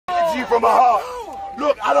you from my heart.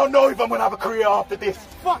 Look, I don't know if I'm gonna have a career after this.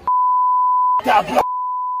 Fuck that blood.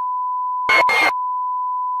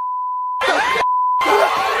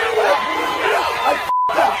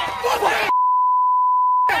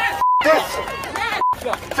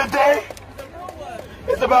 Today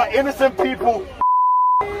is about innocent people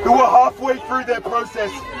who were halfway through their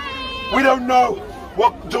process. We don't know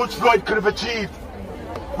what George Floyd could have achieved.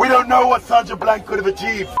 We don't know what Sandra Bland could have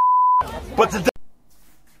achieved. But today...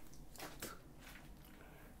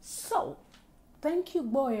 So, thank you,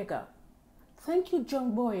 Boyega. Thank you,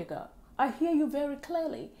 John Boyega. I hear you very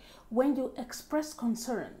clearly when you express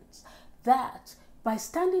concerns that by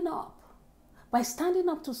standing up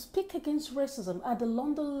to speak against racism at the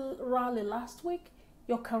London rally last week,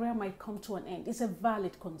 your career might come to an end. It's a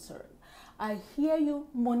valid concern. I hear you,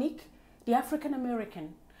 Monique, the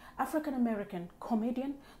African-American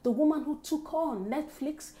comedian, the woman who took on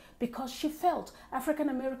Netflix because she felt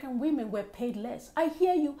African-American women were paid less. I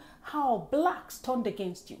hear you, how blacks turned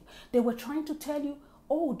against you. They were trying to tell you,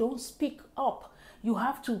 oh, don't speak up. You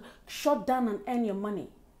have to shut down and earn your money.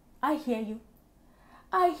 I hear you.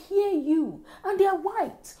 I hear you. And there are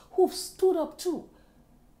whites who've stood up too.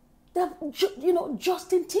 You know,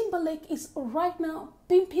 Justin Timberlake is right now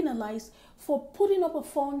being penalized for putting up a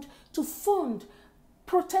fund to fund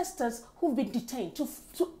protesters who've been detained, to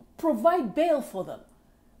provide bail for them.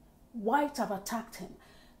 Whites have attacked him.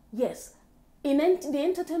 Yes, in the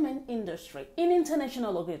entertainment industry, in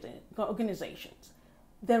international organizations,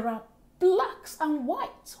 there are blacks and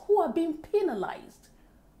whites who are being penalized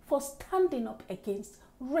for standing up against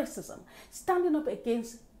racism, standing up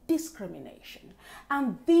against discrimination.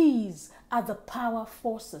 And these are the power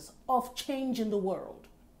forces of change in the world,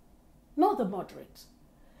 not the moderates.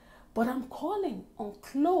 But I'm calling on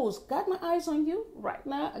close. Got my eyes on you right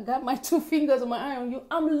now. I got my two fingers on my eye on you.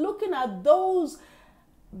 I'm looking at those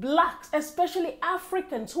blacks, especially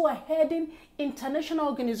Africans who are heading international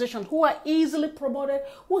organizations, who are easily promoted,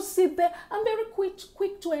 who sit there and very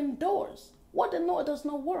quick to endorse what they know does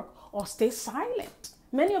not work or stay silent.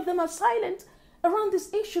 Many of them are silent around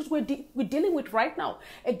these issues we're dealing with right now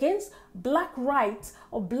against black rights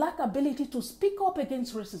or black ability to speak up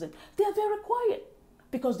against racism. They are very quiet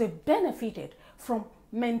because they've benefited from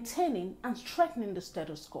maintaining and strengthening the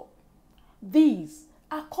status quo. These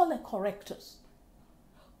are color correctors.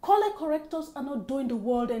 Color correctors are not doing the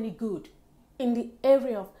world any good in the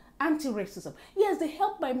area of anti-racism. Yes, they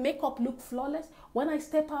help my makeup look flawless. When I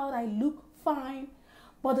step out, I look fine.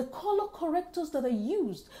 But the color correctors that are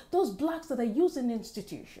used, those blacks that are used in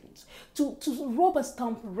institutions to rubber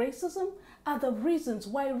stamp racism, are the reasons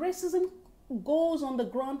why racism goes on the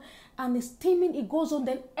ground and is steaming, it goes on,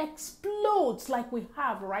 then explodes like we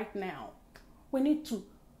have right now. We need to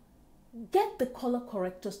get the color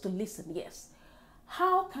correctors to listen. Yes.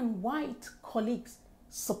 How can white colleagues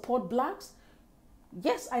support blacks?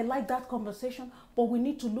 Yes, I like that conversation, but we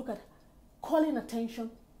need to look at calling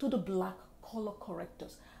attention to the black color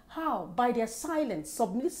correctors. How? By their silence,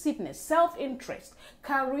 submissiveness, self-interest,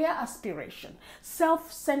 career aspiration,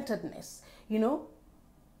 self-centeredness, you know,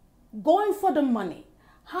 going for the money.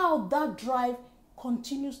 How that drive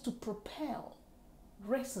continues to propel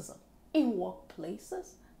racism in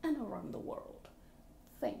workplaces and around the world.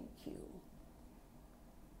 Thank you.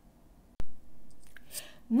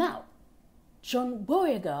 Now, John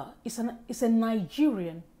Boyega is a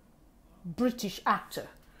Nigerian British actor.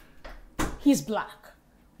 He's black,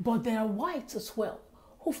 but there are whites as well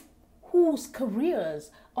whose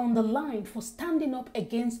careers are on the line for standing up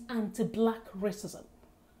against anti-black racism.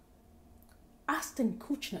 Ashton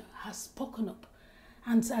Kutcher has spoken up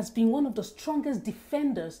and has been one of the strongest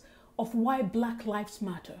defenders of why Black Lives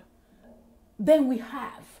Matter. Then we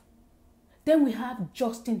have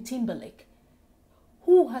Justin Timberlake,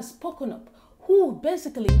 who has spoken up, who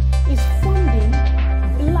basically is funding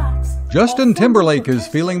blacks. Justin Timberlake is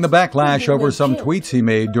feeling the backlash over some tweets he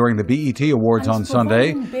made during the BET Awards on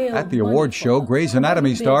Sunday. At the awards show, Grey's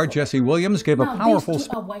Anatomy star Jesse Williams gave a powerful speech.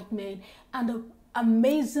 These two are white men and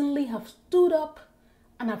amazingly have stood up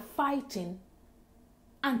and are fighting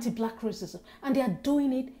anti-black racism, and they are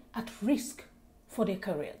doing it at risk for their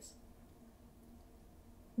careers.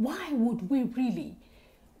 Why would we really?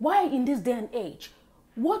 Why in this day and age?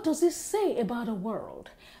 What does it say about a world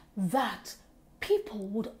that people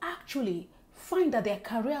would actually find that their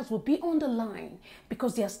careers will be on the line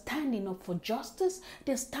because they are standing up for justice,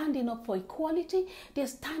 they're standing up for equality, they're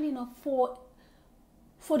standing up for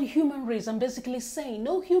the human race, and basically saying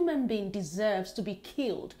no human being deserves to be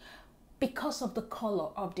killed because of the color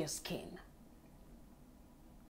of their skin?